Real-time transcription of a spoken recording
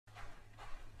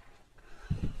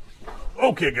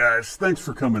Okay, guys, thanks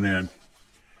for coming in.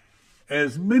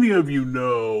 As many of you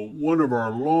know, one of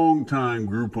our longtime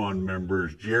Groupon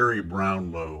members, Jerry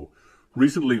Brownlow,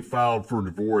 recently filed for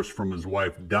divorce from his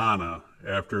wife, Donna,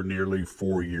 after nearly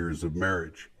 4 years of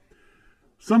marriage.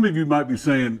 Some of you might be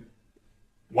saying,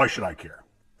 why should I care?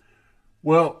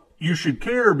 Well, you should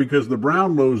care because the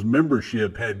Brownlows'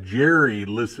 membership had Jerry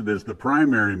listed as the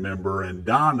primary member and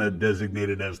Donna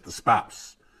designated as the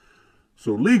spouse.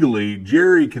 So legally,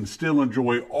 Jerry can still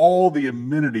enjoy all the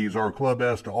amenities our club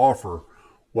has to offer,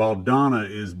 while Donna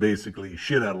is basically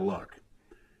shit out of luck.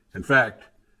 In fact,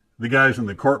 the guys in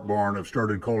the cart barn have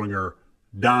started calling her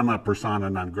Donna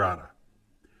persona non grata.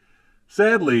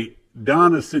 Sadly,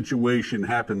 Donna's situation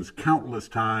happens countless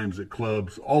times at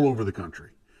clubs all over the country.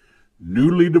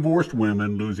 Newly divorced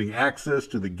women losing access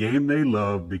to the game they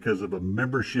love because of a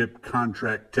membership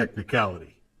contract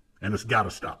technicality. And it's got to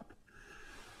stop.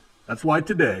 That's why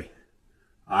today,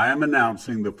 I am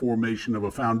announcing the formation of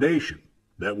a foundation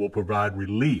that will provide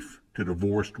relief to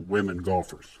divorced women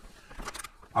golfers.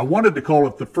 I wanted to call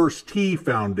it the First Tee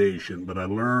Foundation, but I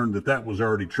learned that that was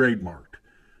already trademarked.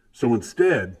 So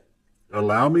instead,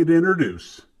 allow me to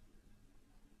introduce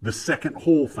the Second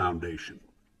Hole Foundation.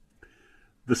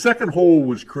 The Second Hole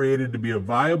was created to be a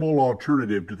viable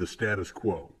alternative to the status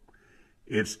quo.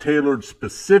 It's tailored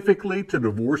specifically to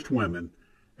divorced women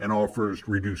and offers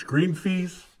reduced green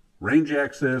fees, range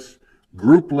access,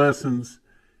 group lessons,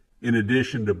 in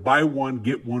addition to buy one,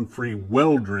 get one free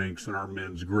well drinks in our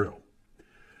men's grill.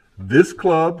 This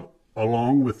club,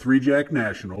 along with Three Jack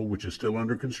National, which is still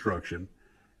under construction,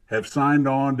 have signed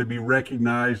on to be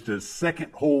recognized as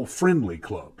second hole friendly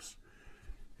clubs,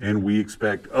 and we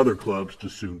expect other clubs to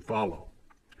soon follow.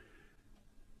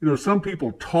 You know, some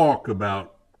people talk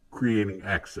about creating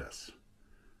access,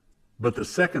 but the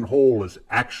second hole is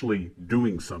actually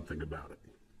doing something about it.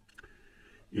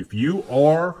 If you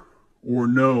are or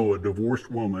know a divorced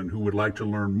woman who would like to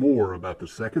learn more about the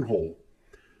second hole,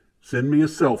 send me a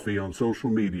selfie on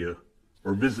social media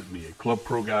or visit me at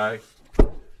clubproguy.com.